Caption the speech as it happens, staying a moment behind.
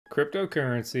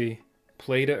cryptocurrency,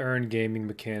 play-to-earn gaming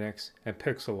mechanics, and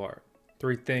pixel art.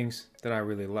 3 things that I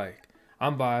really like.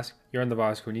 I'm Vosk, you're on the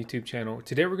VoskCoin YouTube channel.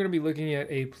 Today we're going to be looking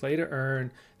at a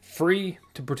play-to-earn, free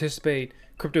to participate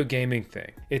crypto gaming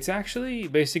thing. It's actually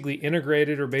basically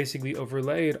integrated or basically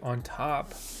overlaid on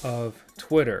top of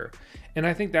Twitter. And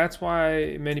I think that's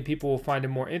why many people will find it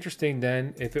more interesting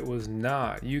than if it was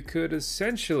not. You could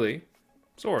essentially,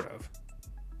 sort of,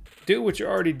 do what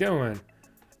you're already doing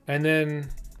and then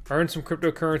earn some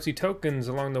cryptocurrency tokens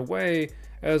along the way,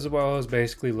 as well as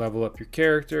basically level up your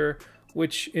character,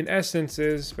 which in essence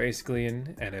is basically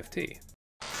an NFT.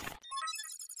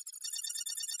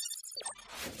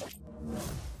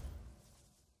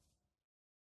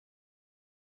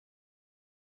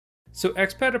 So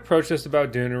Xpet approached us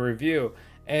about doing a review,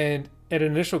 and at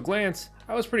initial glance,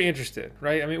 I was pretty interested,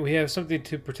 right? I mean, we have something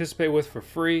to participate with for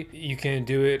free. You can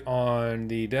do it on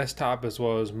the desktop as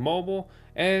well as mobile,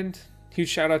 and huge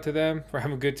shout out to them for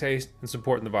having good taste and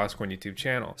supporting the VoskCoin YouTube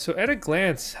channel. So at a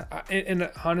glance,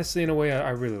 and honestly, in a way,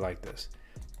 I really like this.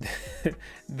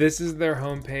 This is their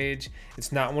homepage.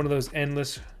 It's not one of those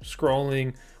endless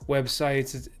scrolling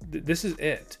websites. This is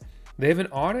it. They have an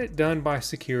audit done by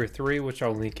Secure3, which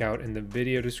I'll link out in the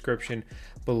video description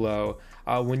below.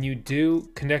 When you do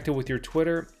connect it with your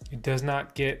Twitter, it does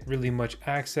not get really much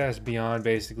access beyond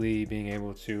basically being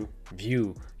able to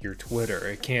view your Twitter.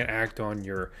 It can't act on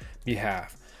your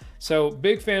behalf. So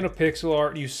big fan of pixel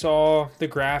art. You saw the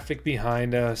graphic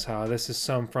behind us. This is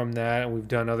some from that, and we've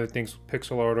done other things with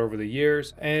pixel art over the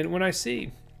years. And when I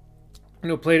see,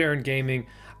 play to earn gaming,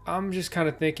 I'm just kind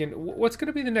of thinking, what's going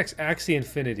to be the next Axie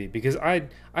Infinity? Because I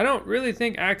don't really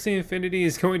think Axie Infinity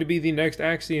is going to be the next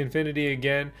Axie Infinity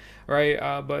again, right?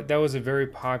 But that was a very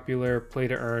popular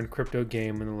play-to-earn crypto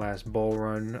game in the last bull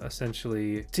run,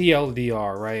 essentially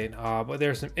TLDR, right? But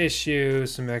there's some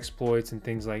issues, some exploits and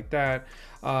things like that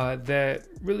that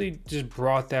really just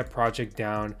brought that project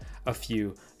down a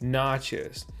few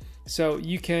notches. So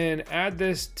you can add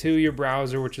this to your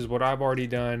browser, which is what I've already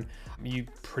done. You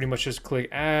pretty much just click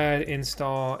add,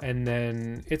 install, and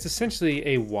then it's essentially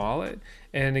a wallet,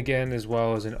 and again, as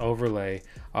well as an overlay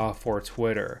for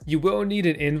Twitter. You will need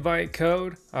an invite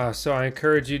code, so I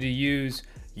encourage you to use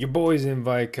your boy's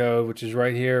invite code, which is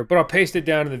right here, but I'll paste it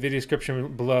down in the video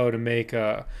description below to make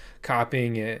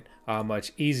copying it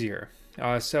much easier.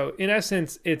 So in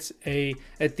essence, it's a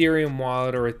Ethereum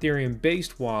wallet or Ethereum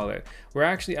based wallet. We're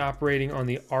actually operating on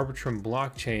the Arbitrum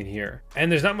blockchain here,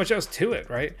 and there's not much else to it,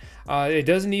 right? It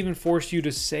doesn't even force you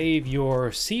to save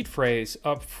your seed phrase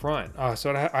up front.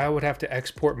 So I would have to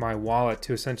export my wallet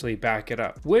to essentially back it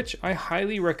up, which I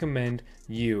highly recommend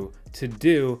you to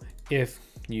do if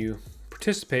you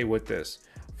participate with this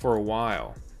for a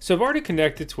while. So I've already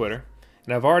connected Twitter,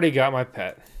 and I've already got my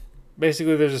pet.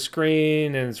 Basically, there's a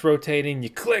screen and it's rotating. You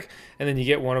click and then you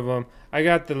get one of them. I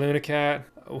got the Luna cat.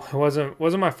 It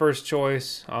wasn't my first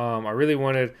choice. I really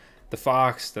wanted the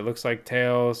fox that looks like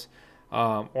tails,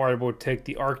 or I would take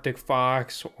the Arctic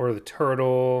fox or the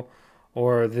turtle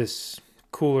or this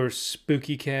cooler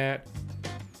spooky cat.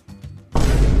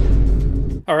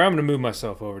 All right, I'm gonna move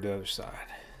myself over to the other side.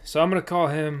 So I'm gonna call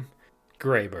him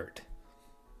Graybert.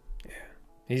 Yeah,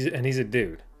 he's a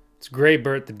dude. It's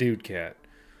Graybert the dude cat.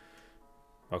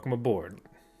 Welcome aboard.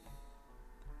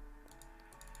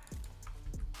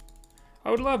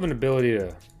 I would love an ability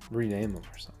to rename them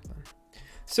or something.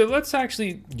 So let's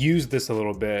actually use this a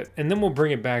little bit, and then we'll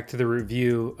bring it back to the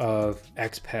review of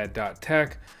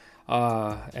xpet.tech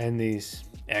and these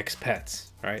xpets,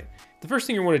 right? The first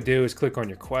thing you want to do is click on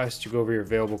your quest. You go over your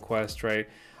available quest, right?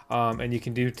 And you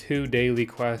can do 2 daily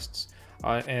quests,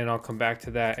 and I'll come back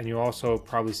to that. And you'll also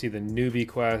probably see the newbie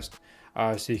quest,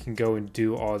 so you can go and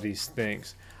do all these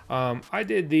things. I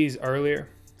did these earlier,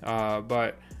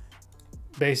 but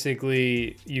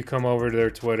basically you come over to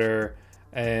their Twitter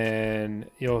and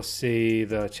you'll see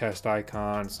the chest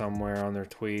icon somewhere on their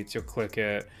tweets. You'll click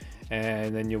it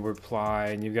and then you'll reply,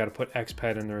 and you've got to put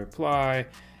Xpet in the reply,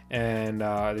 and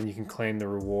then you can claim the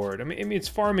reward. I mean, it's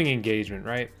farming engagement,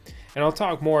 right? And I'll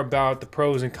talk more about the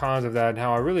pros and cons of that and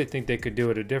how I really think they could do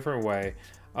it a different way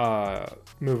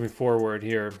moving forward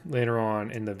here later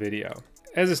on in the video.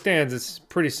 As it stands, it's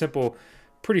pretty simple,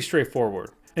 pretty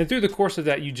straightforward. And through the course of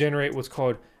that, you generate what's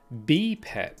called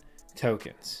Bpet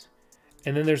tokens.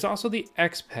 And then there's also the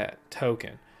Xpet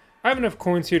token. I have enough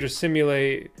coins here to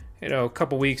simulate, a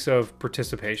couple weeks of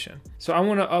participation. So I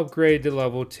want to upgrade to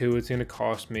level 2. It's going to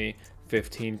cost me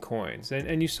 15 coins.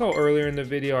 And you saw earlier in the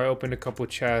video, I opened a couple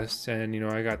chests, and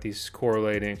I got these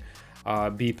correlating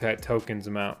Bpet tokens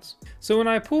amounts. So when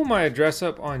I pull my address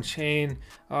up on chain,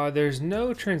 there's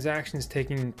no transactions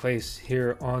taking place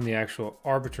here on the actual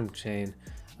Arbitrum chain.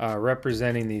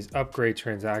 representing these upgrade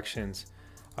transactions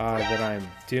that I'm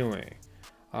doing.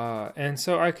 And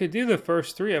so I could do the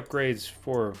first 3 upgrades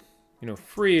for,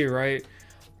 free, right?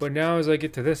 But now as I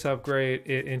get to this upgrade,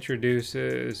 it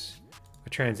introduces a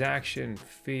transaction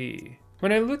fee.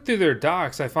 When I look through their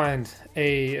docs, I find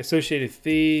a associated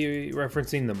fee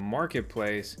referencing the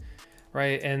marketplace,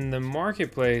 right? And the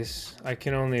marketplace, I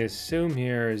can only assume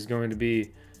here, is going to be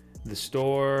the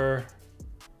store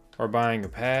or buying a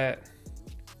pet,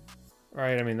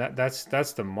 right? I mean, that's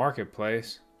the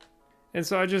marketplace. And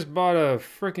so I just bought a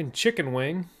freaking chicken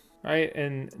wing, right?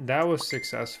 And that was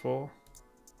successful.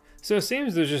 So it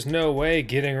seems there's just no way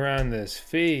getting around this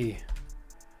fee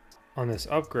on this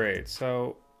upgrade.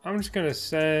 So I'm just gonna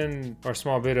send a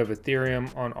small bit of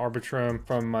Ethereum on Arbitrum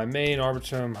from my main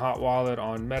Arbitrum hot wallet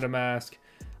on MetaMask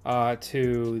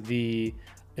to the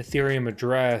Ethereum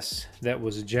address that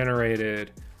was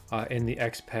generated in the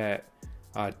Xpet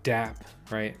DApp,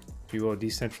 right? If you will,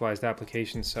 decentralized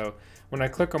application. So when I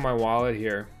click on my wallet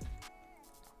here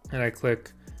and I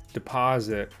click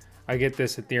deposit, I get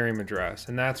this Ethereum address,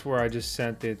 and that's where I just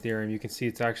sent the Ethereum. You can see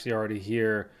it's actually already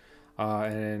here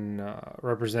and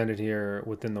represented here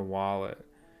within the wallet.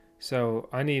 So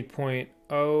I need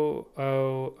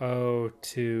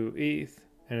 0.0002 ETH,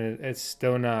 and it's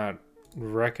still not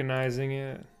recognizing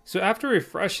it. So after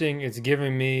refreshing, it's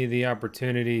giving me the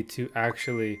opportunity to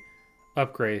actually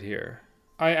upgrade here.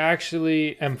 I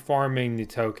actually am farming the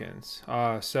tokens.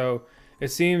 So it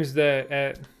seems that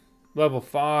at level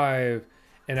 5,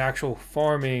 an actual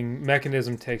farming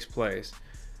mechanism takes place.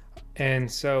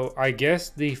 And so I guess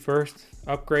the first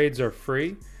upgrades are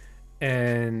free,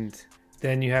 and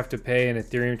then you have to pay an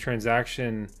Ethereum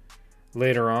transaction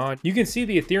later on. You can see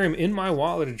the Ethereum in my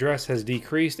wallet address has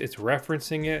decreased. It's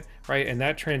referencing it, right? And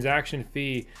that transaction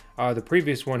fee, the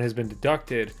previous one, has been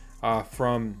deducted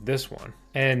from this one.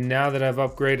 And now that I've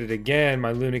upgraded again,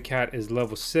 my LunaCat is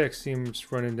level 6. See him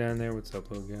just running down there. What's up,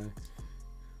 little guy?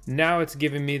 Now it's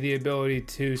giving me the ability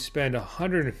to spend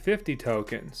 150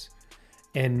 tokens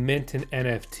and mint an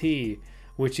NFT,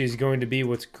 which is going to be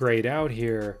what's grayed out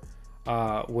here,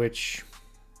 which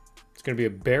is going to be a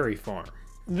berry farm.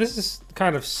 This is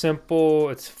kind of simple.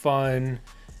 It's fun.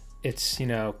 It's,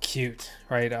 cute,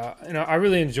 right? I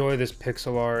really enjoy this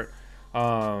pixel art.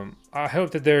 I hope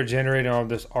that they're generating all of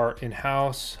this art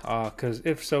in-house, because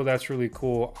if so, that's really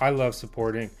cool. I love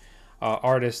supporting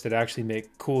artists that actually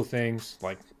make cool things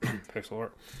like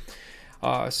pixel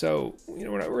art. So,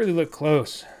 when I really look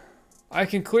close, I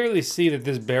can clearly see that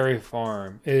this berry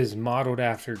farm is modeled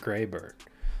after Graybird,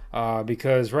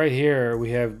 because right here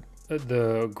we have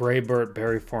the Graybird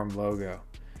berry farm logo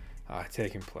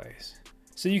taking place.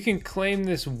 So you can claim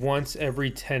this once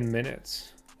every 10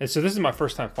 minutes. And so this is my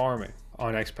first time farming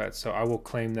on Xpet, so I will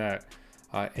claim that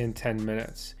in 10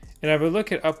 minutes. And if I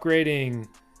look at upgrading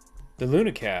the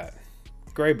LunaCat,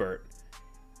 Graybird,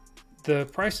 the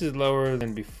price is lower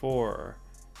than before.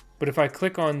 But if I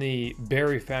click on the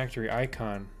berry factory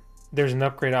icon, there's an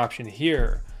upgrade option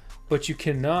here, but you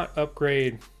cannot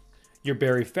upgrade your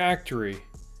berry factory,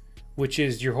 which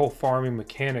is your whole farming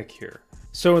mechanic here.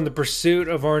 So in the pursuit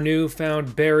of our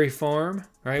newfound berry farm,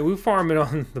 right, we farm it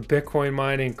on the Bitcoin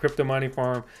mining, crypto mining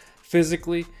farm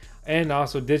physically and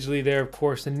also digitally there, of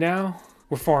course. And now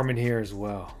we're farming here as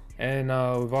well. And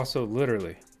we've also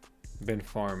literally been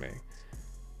farming.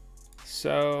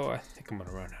 So I think I'm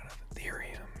gonna run out of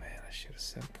Ethereum, man. I should have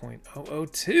said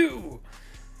 0.002.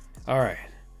 All right.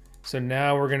 So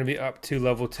now we're gonna be up to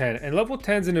level 10. And level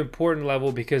 10 is an important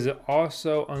level because it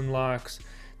also unlocks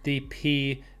the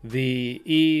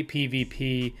PvE,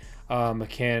 PvP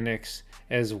mechanics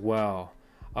as well.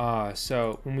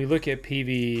 So when we look at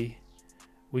PvE,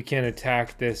 we can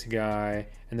attack this guy,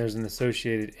 and there's an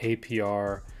associated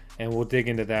APR, and we'll dig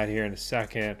into that here in a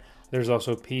second. There's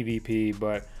also PvP,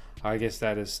 but I guess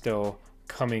that is still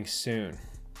coming soon.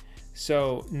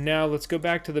 So now let's go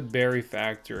back to the berry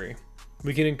factory.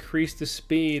 We can increase the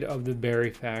speed of the berry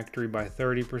factory by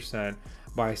 30%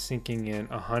 by sinking in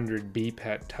 100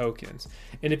 Bpet tokens.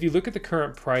 And if you look at the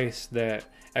current price that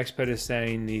Xpet is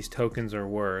saying these tokens are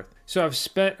worth, so I've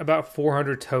spent about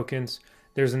 400 tokens.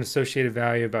 There's an associated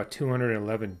value of about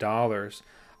 $211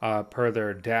 per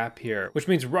their DApp here, which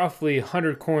means roughly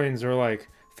 100 coins are like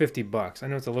 50 bucks. I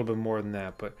know it's a little bit more than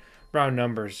that, but round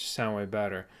numbers just sound way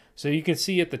better. So you can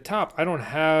see at the top, I don't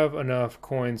have enough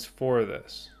coins for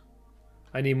this.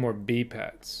 I need more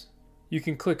Bpets. You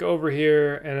can click over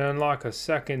here and unlock a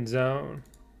second zone.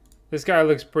 This guy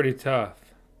looks pretty tough.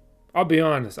 I'll be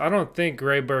honest, I don't think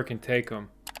Graybird can take him.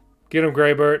 Get him,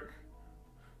 Graybird.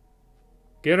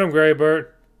 Get him, Graybird.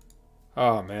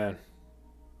 Oh, man.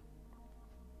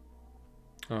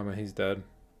 Oh, man, he's dead.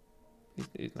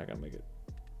 He's not gonna make it.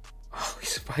 Oh,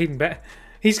 he's fighting back.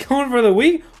 He's going for the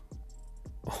weak.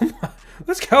 Oh my.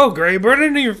 Let's go, Graybird. I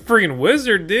didn't know you're a freaking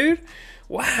wizard, dude.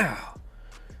 Wow.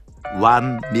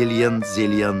 1,000,000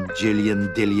 zillion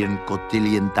jillion dillion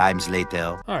cotillion times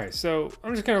later. Alright, so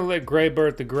I'm just gonna let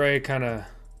Graybird the Gray kind of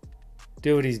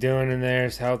do what he's doing in there.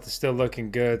 His health is still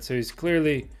looking good, so he's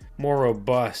clearly more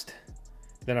robust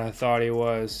than I thought he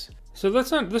was. So let's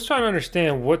try to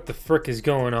understand what the frick is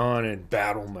going on in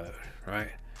battle mode,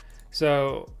 right?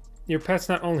 So your pets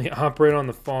not only operate on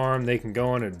the farm, they can go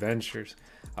on adventures.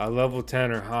 Level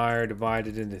 10 or higher,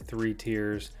 divided into 3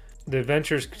 tiers. The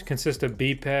adventures consist of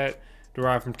Bpet,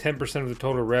 derived from 10% of the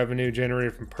total revenue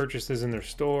generated from purchases in their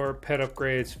store, pet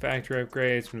upgrades, factory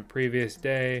upgrades from the previous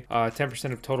day.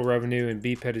 10% of total revenue in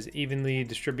Bpet is evenly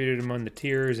distributed among the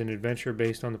tiers in adventure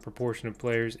based on the proportion of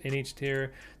players in each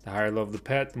tier. The higher level the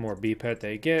pet, the more Bpet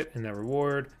they get in that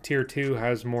reward. Tier 2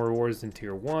 has more rewards than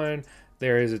Tier 1.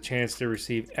 There is a chance to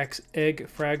receive X egg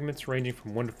fragments ranging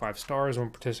from 1 to 5 stars when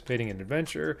participating in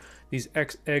adventure. These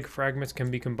X egg fragments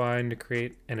can be combined to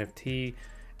create NFT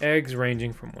eggs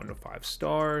ranging from 1 to 5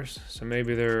 stars. So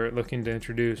maybe they're looking to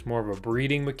introduce more of a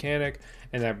breeding mechanic,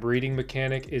 and that breeding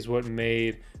mechanic is what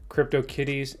made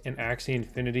CryptoKitties and Axie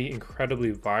Infinity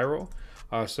incredibly viral.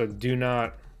 So do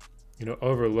not,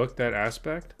 overlook that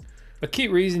aspect. A key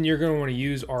reason you're going to want to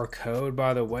use our code,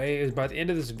 by the way, is by the end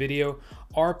of this video,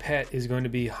 our pet is going to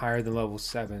be higher than level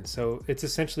 7. So it's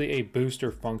essentially a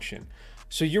booster function.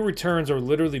 So your returns are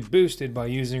literally boosted by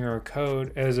using our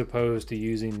code as opposed to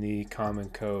using the common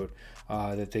code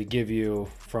that they give you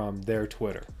from their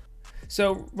Twitter.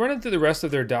 So running through the rest of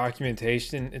their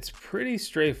documentation, it's pretty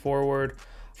straightforward.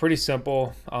 Pretty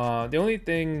simple. The only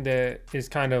thing that is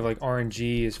kind of like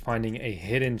RNG is finding a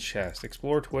hidden chest.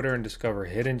 Explore Twitter and discover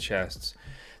hidden chests.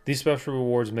 These special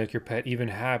rewards make your pet even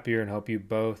happier and help you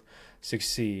both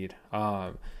succeed.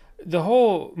 The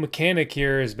whole mechanic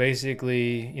here is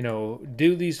basically,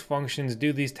 do these functions,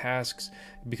 do these tasks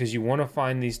because you want to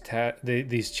find these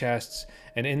chests.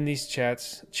 And in these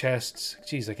chests,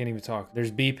 geez, I can't even talk.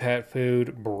 There's Bpet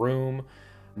food, broom,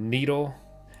 needle,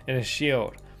 and a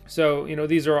shield. So,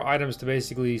 these are all items to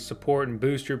basically support and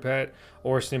boost your pet,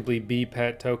 or simply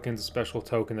Bpet tokens, a special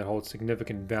token that holds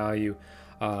significant value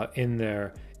in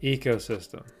their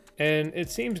ecosystem. And it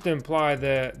seems to imply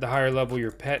that the higher level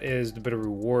your pet is, the better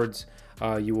rewards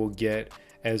you will get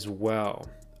as well.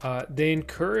 They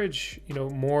encourage,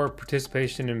 more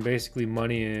participation in basically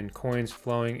money and coins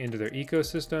flowing into their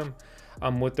ecosystem.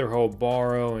 With their whole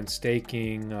borrow and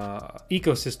staking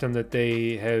ecosystem that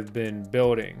they have been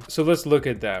building. So let's look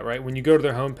at that, right? When you go to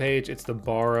their homepage, it's the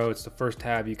borrow, it's the first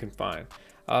tab you can find.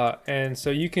 And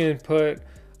so you can put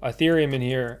Ethereum in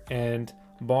here and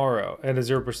borrow at a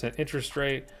 0% interest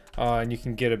rate, and you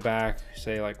can get it back,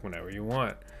 say like whenever you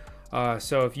want.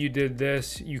 So if you did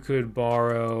this, you could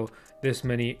borrow this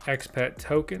many Xpet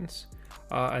tokens,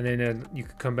 and then you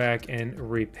could come back and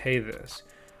repay this.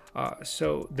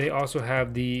 So they also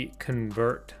have the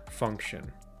convert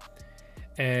function,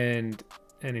 and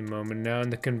any moment now in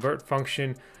the convert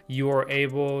function you are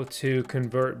able to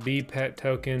convert Bpet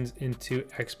tokens into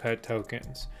Xpet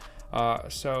tokens.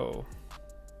 So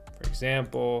for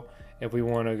example, if we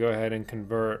want to go ahead and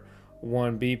convert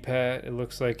 1 Bpet, it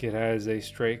looks like it has a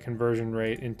straight conversion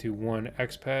rate into 1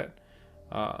 Xpet,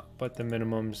 but the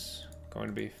minimum's going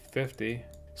to be 50.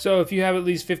 So if you have at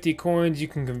least 50 coins, you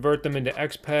can convert them into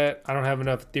Xpet. I don't have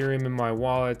enough Ethereum in my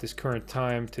wallet at this current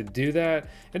time to do that.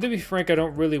 And to be frank, I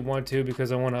don't really want to,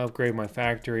 because I want to upgrade my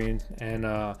factory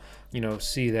and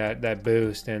see that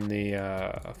boost in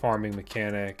the farming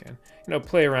mechanic, and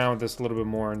play around with this a little bit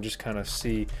more and just kind of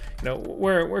see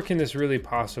where can this really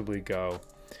possibly go,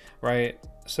 right?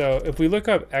 So if we look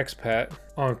up Xpet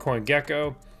on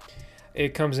CoinGecko,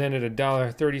 it comes in at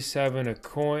 $1.37 a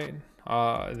coin.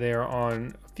 They are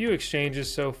on a few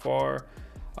exchanges so far,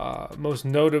 most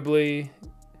notably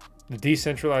the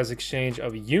decentralized exchange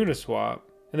of Uniswap.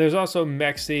 And there's also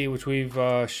Mexi, which we've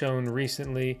shown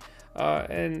recently,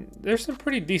 and there's some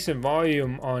pretty decent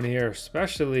volume on here,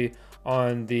 especially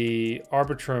on the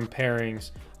Arbitrum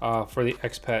pairings for the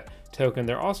Xpet token.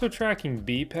 They're also tracking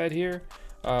Bpet here.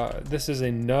 This is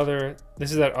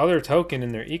that other token in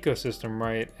their ecosystem,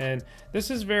 right? And this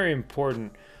is very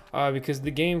important. Because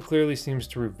the game clearly seems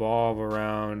to revolve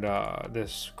around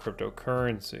this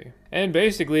cryptocurrency. And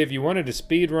basically, if you wanted to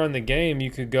speed run the game,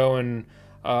 you could go and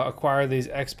acquire these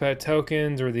Xpet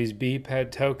tokens or these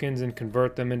Bpet tokens and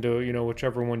convert them into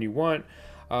whichever one you want.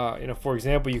 For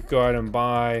example, you could go out and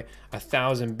buy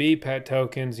 1,000 Bpet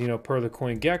tokens, per the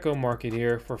CoinGecko market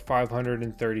here for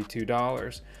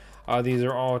 $532. These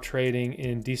are all trading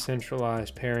in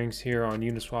decentralized pairings here on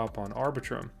Uniswap on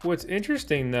Arbitrum. What's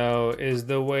interesting though is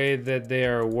the way that they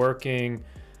are working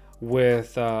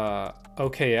with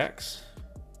OKX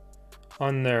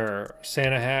on their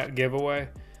Santa hat giveaway.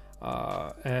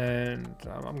 And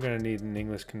I'm gonna need an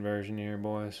English conversion here,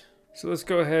 boys. So let's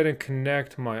go ahead and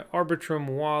connect my Arbitrum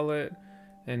wallet,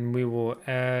 and we will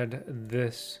add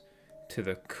this to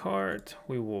the cart.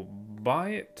 We will buy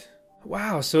it.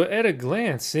 Wow, so at a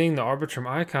glance, seeing the Arbitrum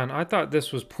icon, I thought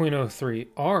this was 0.03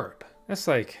 ARB. That's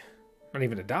like not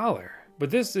even $1. But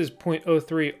this is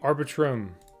 0.03 Arbitrum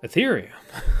Ethereum.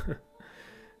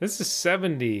 This is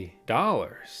 $70.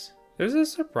 There's a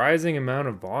surprising amount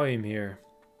of volume here.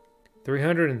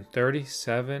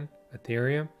 337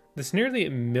 Ethereum. That's nearly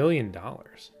 $1 million.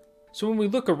 So when we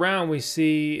look around, we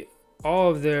see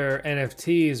all of their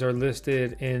NFTs are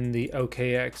listed in the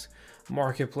OKX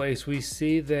marketplace. We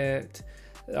see that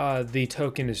the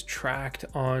token is tracked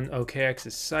on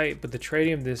OKX's site, but the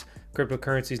trading of this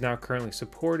cryptocurrency is now currently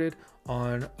supported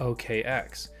on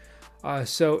OKX.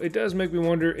 So it does make me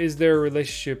wonder, is there a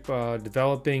relationship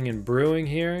developing and brewing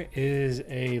here? Is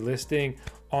a listing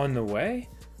on the way?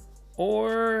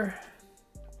 Or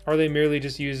are they merely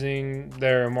just using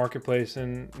their marketplace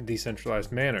in a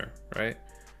decentralized manner, right?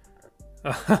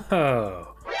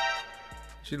 Oh,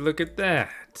 should look at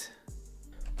that.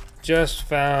 Just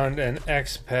found an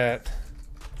Xpet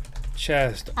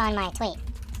chest on my tweet,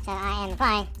 so I am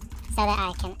replying so that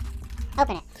I can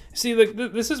open it. See, like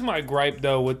this is my gripe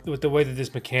though with the way that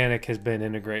this mechanic has been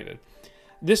integrated.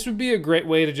 This would be a great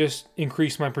way to just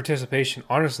increase my participation,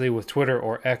 honestly, with Twitter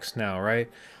or X now, right?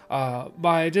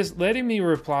 By just letting me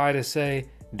reply to say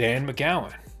Dan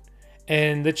McGowan.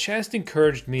 And the chest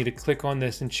encouraged me to click on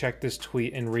this and check this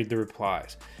tweet and read the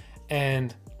replies.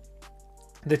 And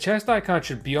the chest icon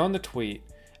should be on the tweet.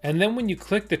 And then when you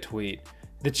click the tweet,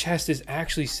 the chest is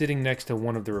actually sitting next to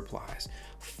one of the replies,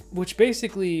 which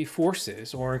basically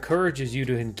forces or encourages you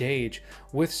to engage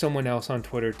with someone else on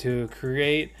Twitter to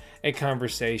create a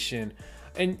conversation.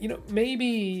 And, you know,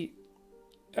 maybe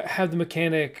have the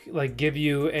mechanic like give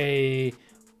you a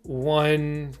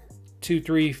 1, 2,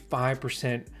 3,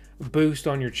 5% boost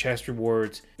on your chest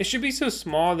rewards. It should be so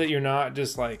small that you're not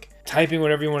just like typing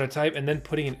whatever you want to type and then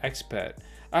putting an Xpet.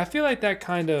 I feel like that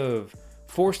kind of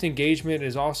forced engagement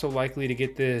is also likely to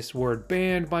get this word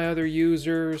banned by other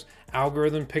users.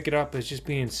 Algorithm pick it up as just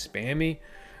being spammy,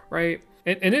 right?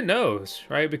 And it knows,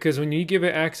 right? Because when you give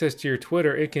it access to your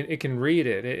Twitter, it can read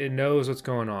it. It knows what's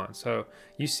going on. So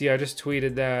you see, I just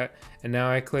tweeted that, and now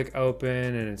I click open,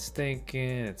 and it's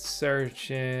thinking, it's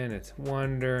searching, it's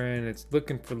wondering, it's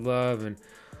looking for love in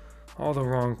all the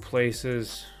wrong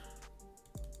places.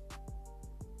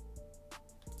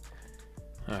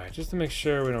 All right, just to make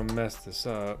sure we don't mess this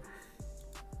up,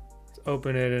 let's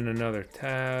open it in another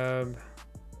tab.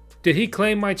 Did he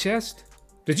claim my chest?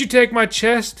 Did you take my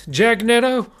chest,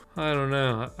 Jagnetto? I don't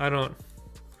know. I don't.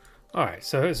 All right,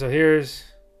 so here's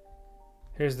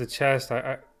the chest. All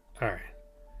right.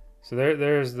 So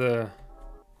there's the.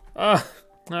 All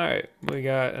right, we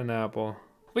got an apple.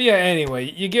 But yeah,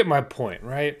 anyway, you get my point,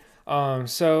 right?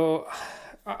 So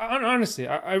honestly,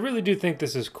 I really do think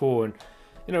this is cool, and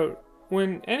you know,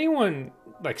 when anyone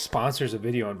like sponsors a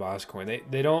video on VoskCoin,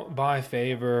 they don't buy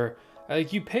favor.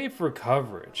 Like, you pay for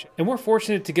coverage, and we're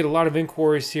fortunate to get a lot of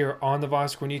inquiries here on the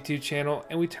VoskCoin YouTube channel,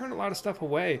 and we turn a lot of stuff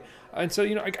away. And so,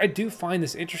 you know, I do find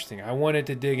this interesting. I wanted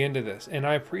to dig into this, and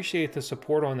I appreciate the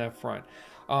support on that front.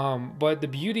 But the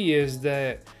beauty is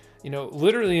that, you know,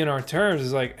 literally in our terms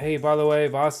is like, hey, by the way,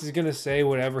 Vos is gonna say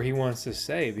whatever he wants to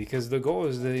say, because the goal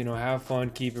is to, you know, have fun,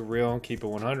 keep it real, and keep it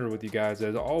 100 with you guys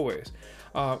as always.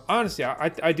 Honestly,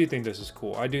 I do think this is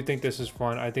cool. I do think this is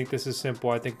fun. I think this is simple.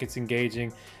 I think it's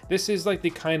engaging. This is like the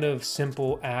kind of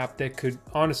simple app that could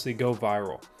honestly go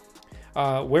viral.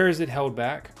 Where is it held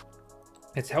back?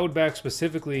 It's held back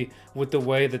specifically with the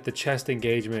way that the chest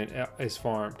engagement is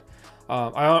farmed.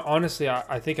 Honestly,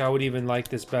 I think I would even like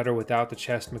this better without the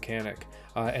chest mechanic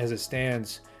as it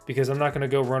stands, because I'm not going to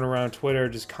go run around Twitter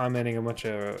just commenting a bunch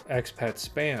of Xpet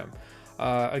spam.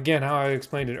 Again, how I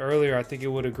explained it earlier, I think it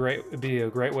would be a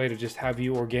great way to just have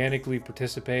you organically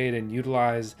participate and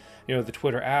utilize, you know, the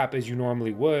Twitter app as you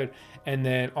normally would, and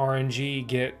then RNG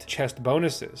get chest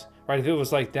bonuses, right? If it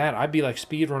was like that, I'd be like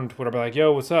speedrunning Twitter, I'd be like,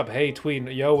 yo, what's up? Hey,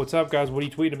 tweeting, yo, what's up, guys? What are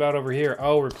you tweeting about over here?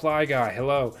 Oh, reply guy,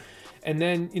 hello. And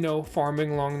then, you know,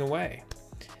 farming along the way.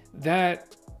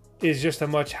 That is just a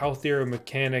much healthier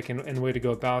mechanic and way to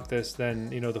go about this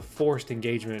than, you know, the forced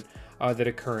engagement that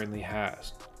it currently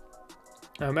has.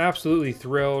 I'm absolutely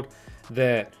thrilled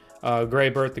that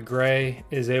Greybert the Gray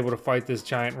is able to fight this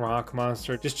giant rock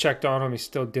monster. Just checked on him, he's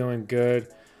still doing good.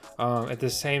 At the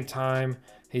same time,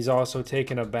 he's also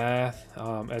taking a bath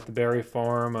at the berry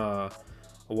farm, a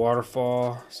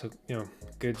waterfall. So, you know,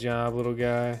 good job, little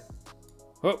guy.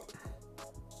 Oh,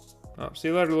 see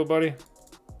you later, little buddy.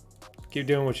 Keep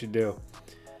doing what you do.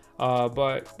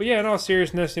 But yeah, in all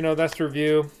seriousness, you know, that's the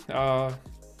review.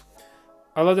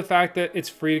 I love the fact that it's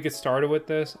free to get started with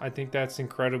this. I think that's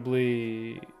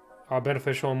incredibly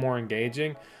beneficial and more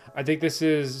engaging. I think this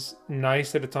is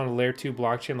nice that it's on a layer 2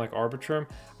 blockchain like Arbitrum.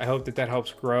 I hope that that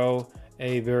helps grow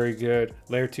a very good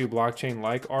layer 2 blockchain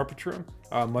like Arbitrum,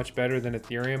 much better than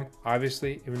Ethereum,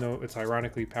 obviously, even though it's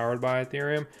ironically powered by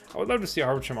Ethereum. I would love to see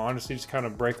Arbitrum honestly just kind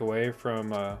of break away from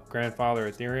grandfather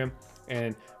Ethereum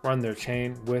and run their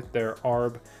chain with their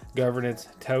ARB governance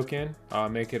token,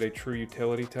 make it a true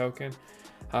utility token.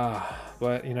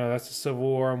 But you know, that's the civil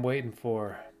war I'm waiting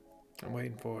for. I'm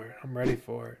waiting for it. I'm ready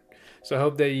for it. So I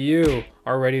hope that you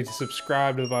are ready to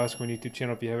subscribe to the VoskCoin YouTube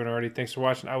channel if you haven't already. Thanks for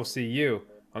watching. I will see you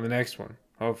on the next one.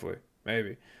 Hopefully,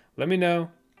 maybe. Let me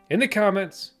know in the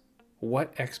comments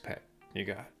what XPet you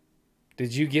got.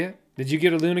 Did you get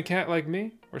a Luna cat like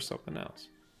me or something else?